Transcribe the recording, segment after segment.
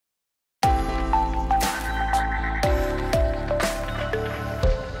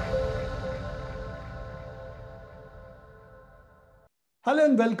Hello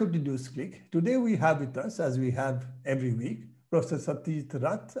and welcome to NewsClick. Today we have with us, as we have every week, Professor Satyajit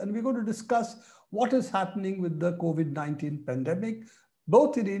Rath, and we're going to discuss what is happening with the COVID-19 pandemic,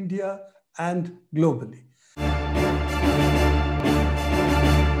 both in India and globally.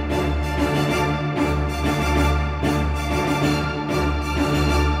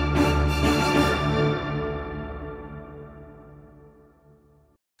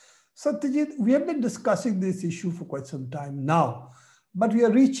 Satyajit, we have been discussing this issue for quite some time now, but we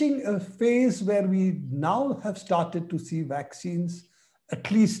are reaching a phase where we now have started to see vaccines at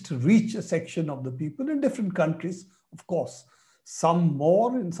least reach a section of the people in different countries, of course, some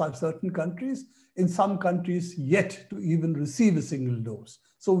more in some certain countries, in some countries yet to even receive a single dose.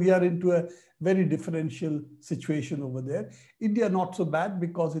 So we are into a very differential situation over there. India not so bad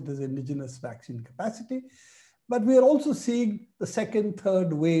because it has indigenous vaccine capacity. But we are also seeing the second,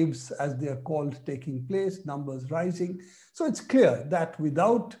 third waves, as they are called, taking place, numbers rising. So it's clear that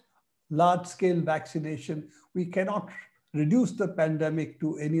without large-scale vaccination, we cannot reduce the pandemic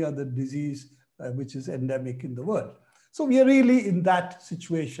to any other disease which is endemic in the world. So we are really in that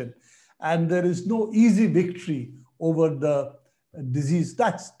situation. And there is no easy victory over the disease.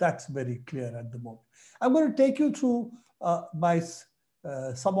 That's very clear at the moment. I'm going to take you through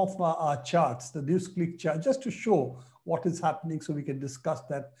some of our charts, the NewsClick chart, just to show what is happening so we can discuss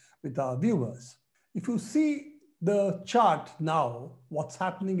that with our viewers. If you see the chart now, what's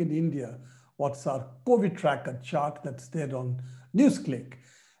happening in India, what's our COVID tracker chart that's there on NewsClick.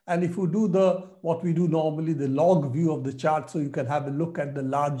 And if you do what we do normally, the log view of the chart, so you can have a look at the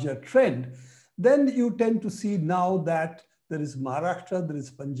larger trend, then you tend to see now that there is Maharashtra, there is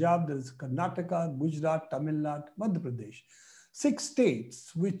Punjab, there is Karnataka, Gujarat, Tamil Nadu, Madhya Pradesh. 6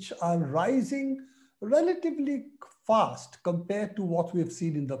 states which are rising relatively fast compared to what we have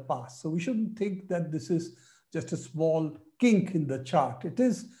seen in the past. So we shouldn't think that this is just a small kink in the chart. It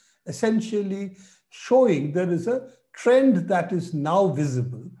is essentially showing there is a trend that is now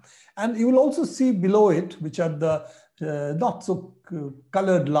visible. And you will also see below it, which are the not so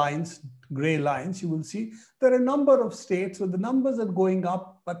colored lines, gray lines, you will see there are a number of states where the numbers are going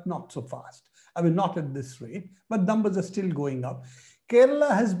up, but not so fast. I mean, not at this rate, but numbers are still going up.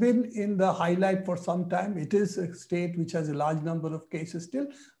 Kerala has been in the highlight for some time. It is a state which has a large number of cases still,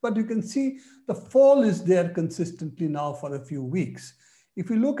 but you can see the fall is there consistently now for a few weeks. If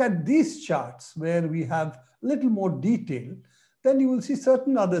you look at these charts where we have a little more detail, then you will see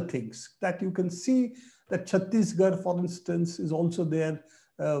certain other things that you can see that Chhattisgarh, for instance, is also there.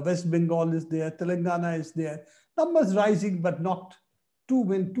 West Bengal is there. Telangana is there. Numbers rising, but not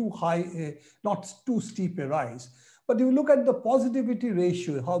too high, not too steep a rise. But you look at the positivity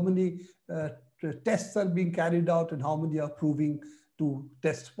ratio, how many tests are being carried out and how many are proving to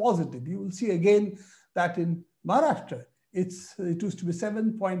test positive. You will see again that in Maharashtra, it used to be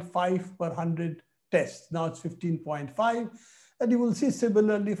 7.5 per 100 tests. Now it's 15.5. And you will see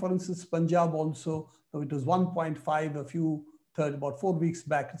similarly, for instance, Punjab also, though it was 1.5 about 4 weeks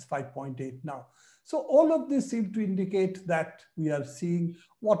back, it's 5.8 now. So all of this seems to indicate that we are seeing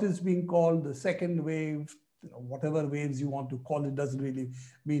what is being called the second wave, whatever waves you want to call it, doesn't really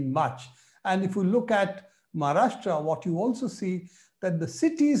mean much. And if you look at Maharashtra, what you also see that the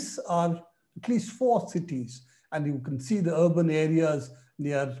cities are at least 4 cities, and you can see the urban areas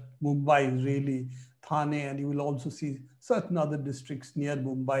near Mumbai, really, Thane, and you will also see certain other districts near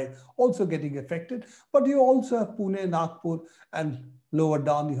Mumbai also getting affected. But you also have Pune, Nagpur, and lower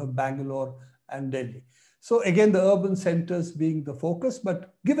down you have Bangalore and Delhi. So again, the urban centers being the focus,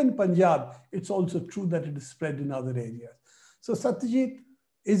 but given Punjab, it's also true that it is spread in other areas. So Satyajit,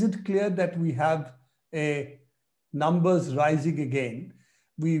 is it clear that we have numbers rising again?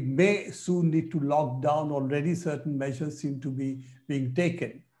 We may soon need to lock down. Already certain measures seem to be being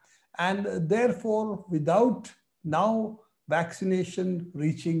taken. And therefore, without now vaccination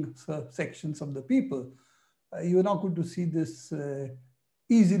reaching sections of the people, you're not going to see this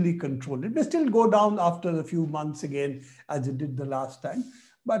easily controlled. It may still go down after a few months again, as it did the last time.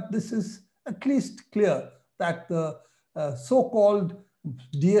 But this is at least clear that the so-called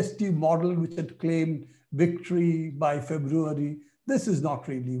DST model, which had claimed victory by February, this is not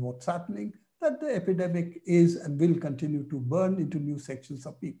really what's happening, that the epidemic is and will continue to burn into new sections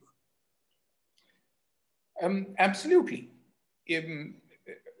of people. Absolutely.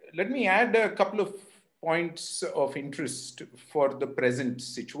 Let me add a couple of points of interest for the present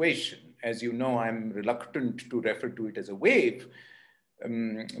situation. As you know, I'm reluctant to refer to it as a wave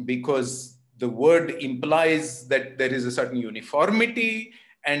because the word implies that there is a certain uniformity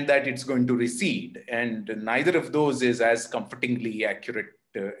and that it's going to recede. And neither of those is as comfortingly accurate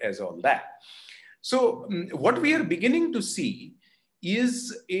as all that. So what we are beginning to see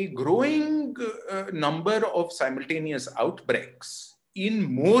is a growing number of simultaneous outbreaks in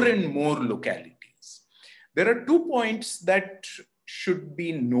more and more localities. There are 2 points that should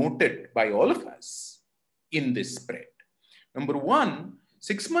be noted by all of us in this spread. Number one,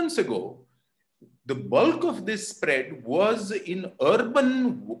 6 months ago, the bulk of this spread was in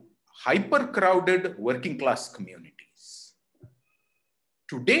urban, hyper-crowded working class communities.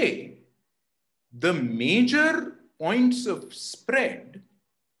 Today, the major points of spread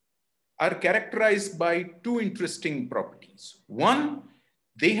are characterized by 2 interesting properties. One,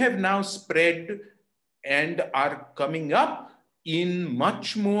 they have now spread and are coming up in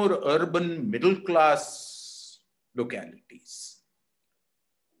much more urban middle class localities.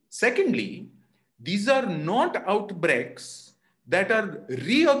 Secondly, these are not outbreaks that are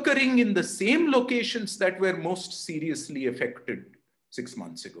reoccurring in the same locations that were most seriously affected 6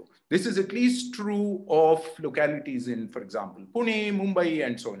 months ago. This is at least true of localities in, for example, Pune, Mumbai,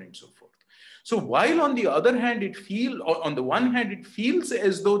 and so on and so forth. So while on the other hand, on the one hand, it feels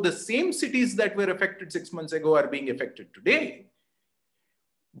as though the same cities that were affected 6 months ago are being affected today,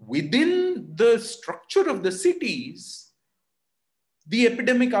 within the structure of the cities, the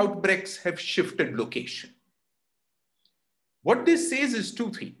epidemic outbreaks have shifted location. What this says is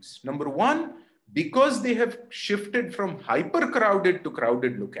 2 things. Number one, because they have shifted from hyper-crowded to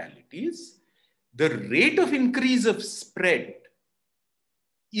crowded localities, the rate of increase of spread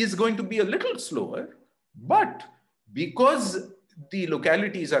is going to be a little slower, but because the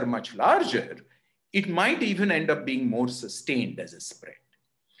localities are much larger, it might even end up being more sustained as a spread.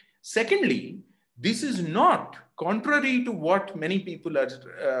 Secondly, this is not, contrary to what many people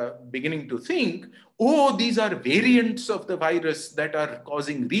are beginning to think, oh, these are variants of the virus that are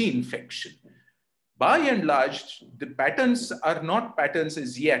causing reinfection. By and large, the patterns are not patterns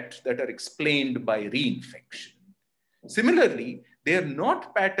as yet that are explained by reinfection. Similarly, they are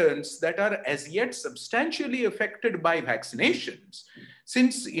not patterns that are as yet substantially affected by vaccinations,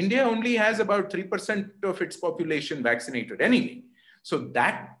 since India only has about 3% of its population vaccinated anyway. So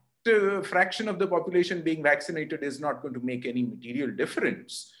that fraction of the population being vaccinated is not going to make any material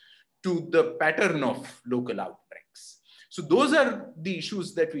difference to the pattern of local outbreaks. So those are the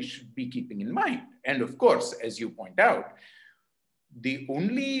issues that we should be keeping in mind. And of course, as you point out, the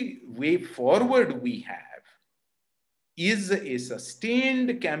only way forward we have is a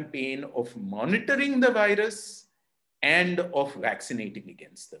sustained campaign of monitoring the virus and of vaccinating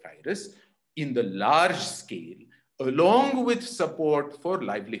against the virus in the large scale, along with support for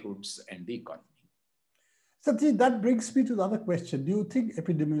livelihoods and the economy. Satyajit, that brings me to the other question. Do you think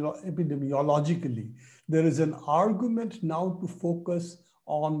epidemiologically, there is an argument now to focus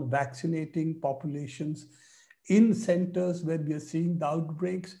on vaccinating populations in centers where we are seeing the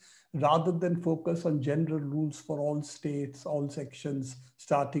outbreaks, rather than focus on general rules for all states, all sections,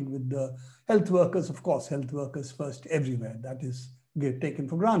 starting with the health workers? Of course, health workers first everywhere. That is taken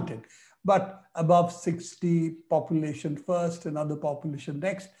for granted. But above 60 population first and other population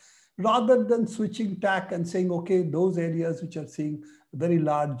next, rather than switching tack and saying, okay, those areas which are seeing very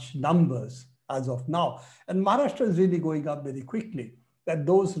large numbers as of now. And Maharashtra is really going up very quickly, that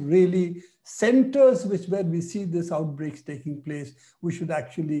those really centers where we see these outbreaks taking place, we should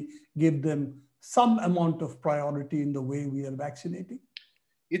actually give them some amount of priority in the way we are vaccinating?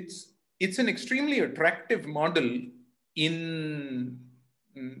 It's an extremely attractive model in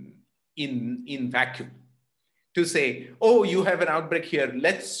vacuum, to say, oh, you have an outbreak here,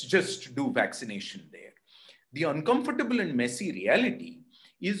 let's just do vaccination there. The uncomfortable and messy reality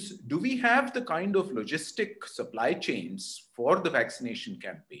is, do we have the kind of logistic supply chains for the vaccination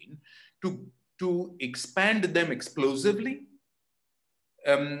campaign to expand them explosively?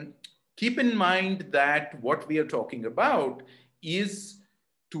 Keep in mind that what we are talking about is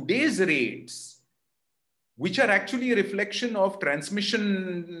today's rates, which are actually a reflection of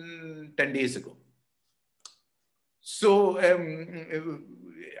transmission 10 days ago. So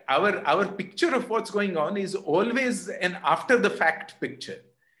our picture of what's going on is always an after the fact picture.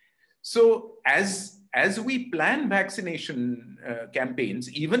 So as we plan vaccination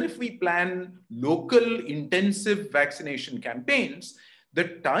campaigns, even if we plan local intensive vaccination campaigns, the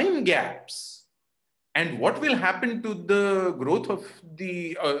time gaps and what will happen to the growth of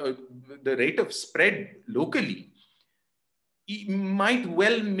the rate of spread locally might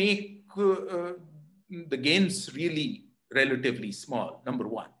well make the gains really relatively small, number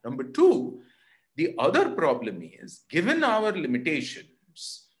one. Number two, the other problem is, given our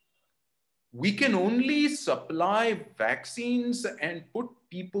limitations, we can only supply vaccines and put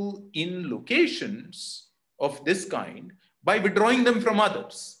people in locations of this kind by withdrawing them from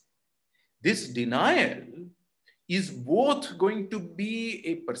others. This denial is both going to be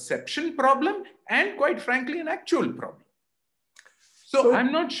a perception problem and, quite frankly, an actual problem. So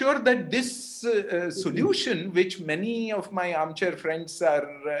I'm not sure that this solution, which many of my armchair friends are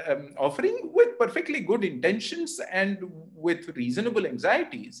offering with perfectly good intentions and with reasonable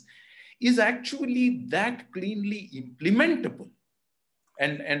anxieties, is actually that cleanly implementable.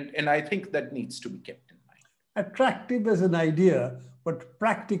 And I think that needs to be kept in mind. Attractive as an idea, but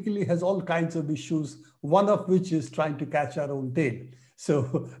practically has all kinds of issues, one of which is trying to catch our own tail.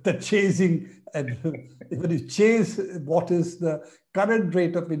 So the chasing, and when you chase what is the current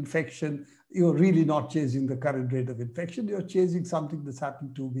rate of infection, you're really not chasing the current rate of infection. You're chasing something that's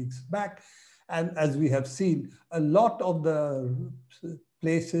happened 2 weeks back. And as we have seen, a lot of the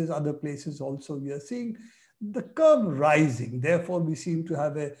places, other places also, we are seeing the curve rising. Therefore, we seem to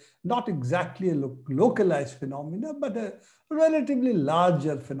have a not exactly a localized phenomena, but a relatively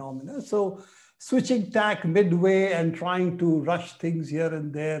larger phenomena. So switching tack midway and trying to rush things here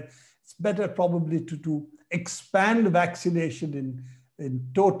and there, it's better probably to expand vaccination in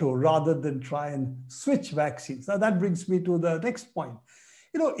toto rather than try and switch vaccines. Now that brings me to the next point.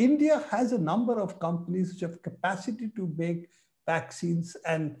 You know, India has a number of companies which have capacity to make vaccines,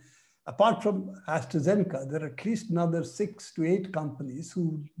 and apart from AstraZeneca, there are at least another 6 to 8 companies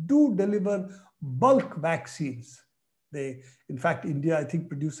who do deliver bulk vaccines. In fact, India, I think,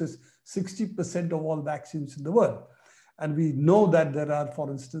 produces 60% of all vaccines in the world. And we know that there are, for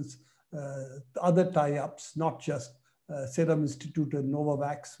instance, other tie-ups, not just Serum Institute and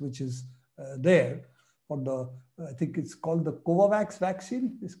Novavax, which is there for the, I think it's called the Covovax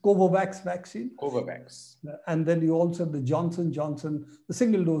vaccine. It's Covovax vaccine. Covovax. And then you also have the Johnson & Johnson, the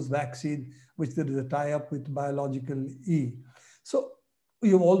single-dose vaccine, which there is a tie-up with Biological E. So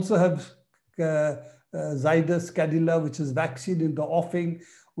you also have Zydus Cadila, which is vaccine in the offing.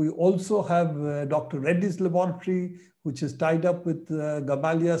 We also have Dr. Reddy's laboratory, which is tied up with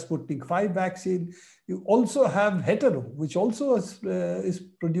Gamaleya Sputnik 5 vaccine. You also have Hetero, which also is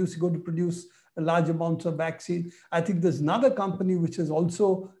going to produce a large amounts of vaccine. I think there's another company which has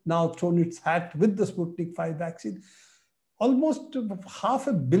also now thrown its hat with the Sputnik 5 vaccine. Almost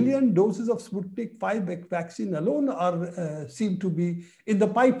 500 million doses of Sputnik 5 vaccine alone seem to be in the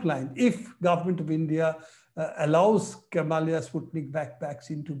pipeline if Government of India allows Gamaleya Sputnik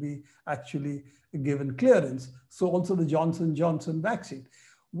vaccine to be actually given clearance. So also the Johnson & Johnson vaccine.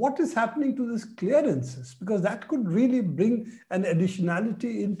 What is happening to these clearances? Because that could really bring an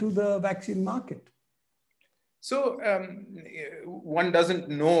additionality into the vaccine market. So one doesn't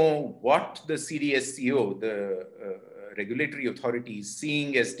know what the CDSCO, the regulatory authority, is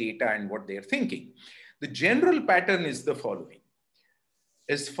seeing as data and what they're thinking. The general pattern is the following.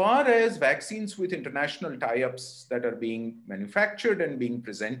 As far as vaccines with international tie-ups that are being manufactured and being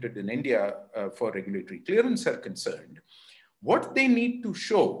presented in India for regulatory clearance are concerned, what they need to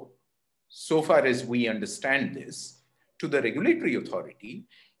show, so far as we understand this, to the regulatory authority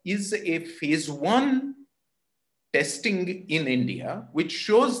is a phase 1 testing in India, which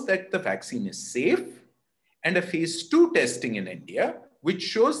shows that the vaccine is safe, and a phase 2 testing in India, which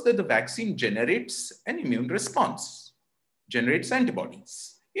shows that the vaccine generates an immune response, generates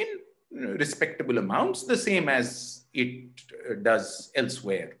antibodies in respectable amounts, the same as it does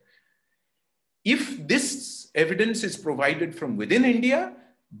elsewhere. If this evidence is provided from within India,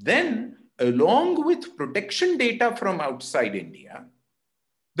 then along with protection data from outside India,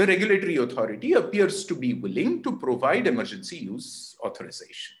 the regulatory authority appears to be willing to provide emergency use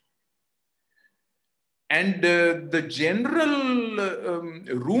authorization. And the general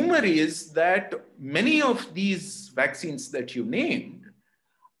rumor is that many of these vaccines that you named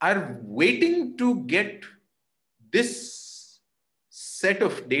are waiting to get this set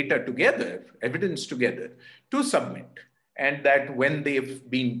of data together, evidence together, to submit. And that when they've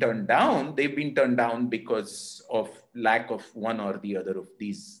been turned down because of lack of one or the other of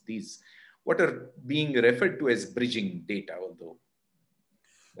these what are being referred to as bridging data, although.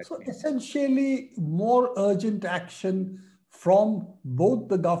 So essentially more urgent action from both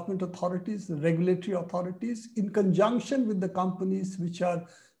the government authorities, the regulatory authorities, in conjunction with the companies which are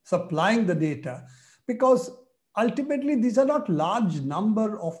supplying the data, because ultimately these are not large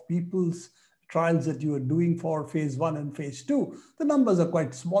number of people's trials that you are doing for phase 1 and phase 2. The numbers are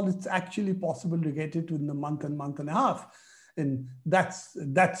quite small. It's actually possible to get it in a month and a half. And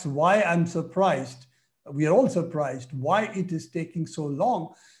that's why I'm surprised. We are all surprised why it is taking so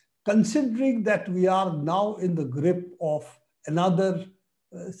long, considering that we are now in the grip of another,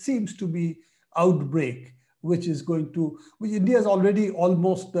 seems to be outbreak, which India is already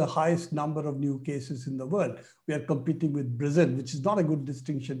almost the highest number of new cases in the world. We are competing with Brazil, which is not a good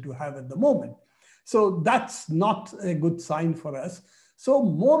distinction to have at the moment. So that's not a good sign for us. So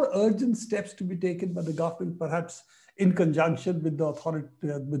more urgent steps to be taken by the government, perhaps in conjunction with the authority,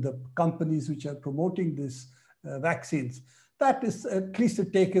 with the companies which are promoting these vaccines. That is at least a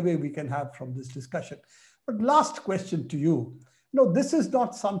takeaway we can have from this discussion. But last question to you. No, this is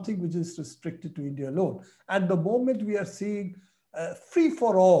not something which is restricted to India alone. At the moment, we are seeing free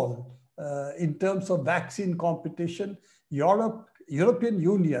for all in terms of vaccine competition. European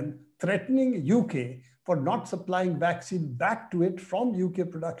Union threatening UK for not supplying vaccine back to it from UK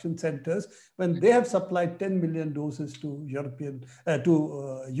production centers when they have supplied 10 million doses to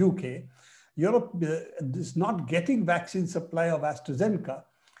UK. Europe is not getting vaccine supply of AstraZeneca.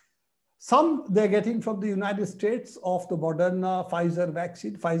 Some they're getting from the United States of the Moderna Pfizer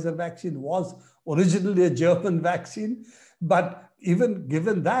vaccine. Pfizer vaccine was originally a German vaccine, but even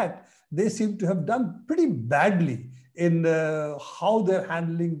given that, they seem to have done pretty badly in how they're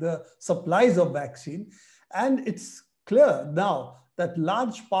handling the supplies of vaccine. And it's clear now that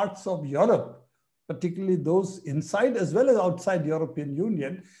large parts of Europe, particularly those inside as well as outside European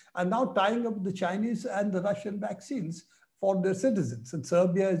Union, are now tying up the Chinese and the Russian vaccines for their citizens. And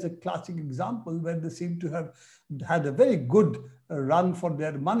Serbia is a classic example where they seem to have had a very good run for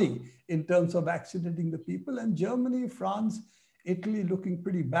their money in terms of vaccinating the people. And Germany, France, Italy looking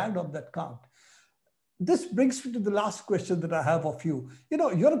pretty bad on that count. This brings me to the last question that I have of you. You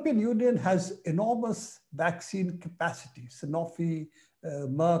know, European Union has enormous vaccine capacity. Sanofi,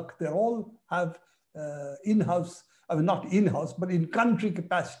 Merck, they all have in-house, I mean, not in-house, but in-country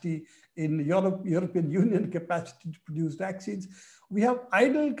capacity, in European Union capacity to produce vaccines. We have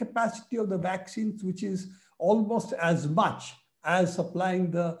idle capacity of the vaccines, which is almost as much as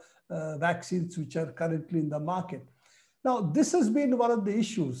supplying the vaccines which are currently in the market. Now, this has been one of the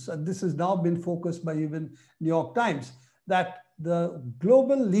issues, and this has now been focused by even New York Times, that the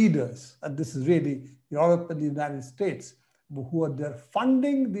global leaders, and this is really Europe and the United States, who are there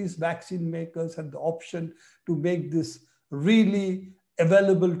funding these vaccine makers, had the option to make this really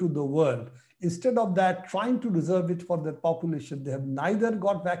available to the world. Instead of that, trying to reserve it for their population, they have neither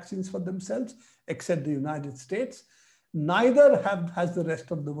got vaccines for themselves, except the United States, neither has the rest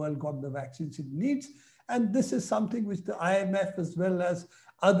of the world got the vaccines it needs. And this is something which the IMF as well as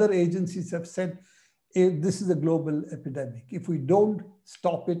other agencies have said, this is a global epidemic. If we don't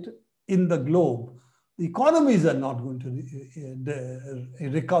stop it in the globe, the economies are not going to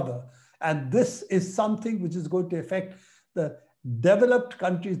recover. And this is something which is going to affect the developed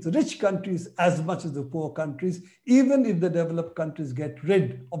countries, the rich countries, as much as the poor countries, even if the developed countries get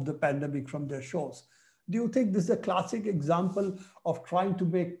rid of the pandemic from their shores. Do you think this is a classic example of trying to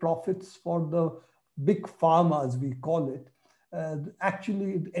make profits for the big pharma, as we call it,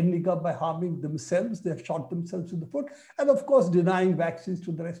 actually ending up by harming themselves? They have shot themselves in the foot, and of course, denying vaccines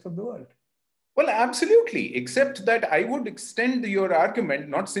to the rest of the world. Well, absolutely, except that I would extend your argument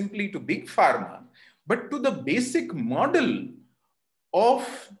not simply to big pharma, but to the basic model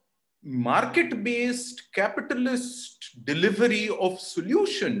of market-based capitalist delivery of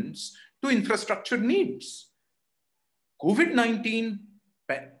solutions to infrastructure needs. COVID-19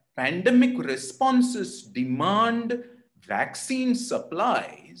 pandemic responses demand vaccine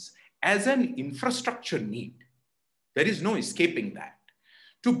supplies as an infrastructure need. There is no escaping that.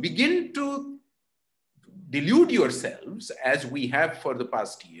 To begin to delude yourselves, as we have for the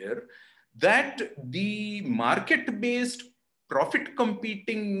past year, that the market-based profit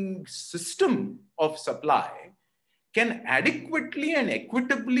competing system of supply can adequately and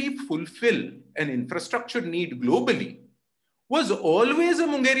equitably fulfill an infrastructure need globally was always a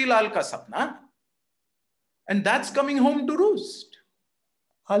Mungeri Lal ka sapna. And that's coming home to roost.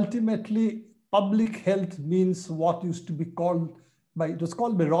 Ultimately, public health means what used to be called it was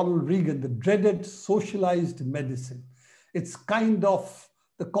called by Ronald Reagan, the dreaded socialized medicine. It's kind of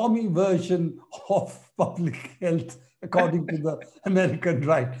the commie version of public health, according to the American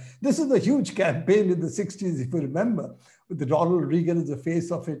right. This is a huge campaign in the 60s, if you remember, with Ronald Reagan as the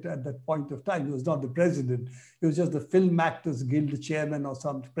face of it at that point of time. He was not the president. He was just the Film Actors Guild chairman or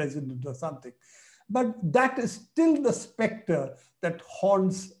some president or something. But that is still the specter that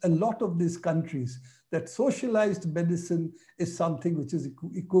haunts a lot of these countries, that socialized medicine is something which is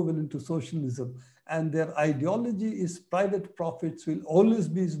equivalent to socialism. And their ideology is private profits will always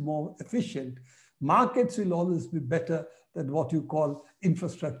be more efficient. Markets will always be better than what you call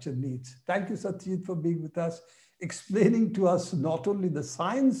infrastructure needs. Thank you, Satyajit, for being with us, explaining to us not only the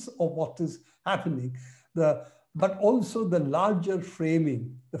science of what is happening, but also the larger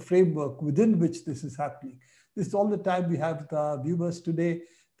framing, the framework within which this is happening. This is all the time we have with our viewers today.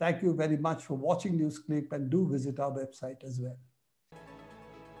 Thank you very much for watching NewsClick, and do visit our website as well.